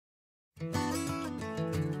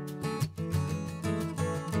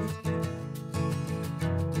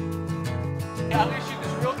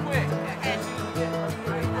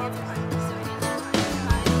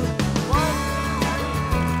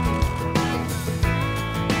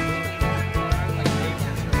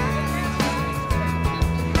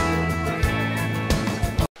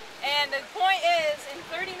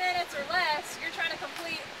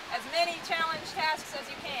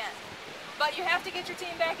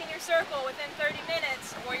in your circle within 30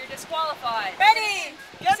 minutes or you're disqualified. Ready,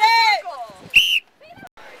 get set.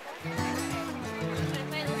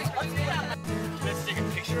 Let's take a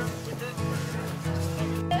picture with it.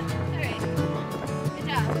 Alright. Good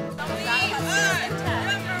job. Number one.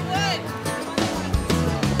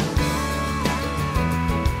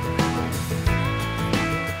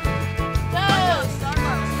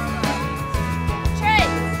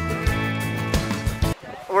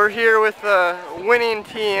 We're here with the winning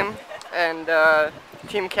team and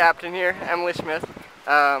team captain here, Emily Smith.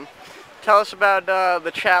 Tell us about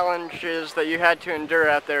the challenges that you had to endure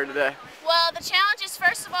out there today. Well, the challenges,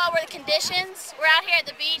 first of all, were the conditions. We're out here at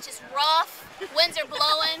the beach. It's rough. Winds are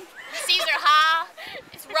blowing. Seas are high.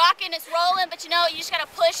 It's rocking. It's rolling. But you know, you just got to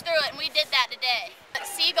push through it, and we did that today.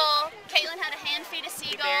 Seagull. Caitlin had a hand feed a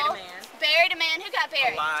seagull. Buried a man. Who got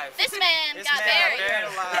buried? Alive. This man got buried.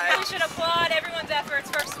 We should applaud everyone's efforts,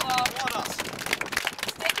 first of all.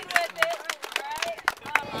 Sticking with it, right?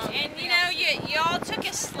 And you know, you all took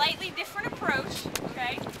a slightly different approach.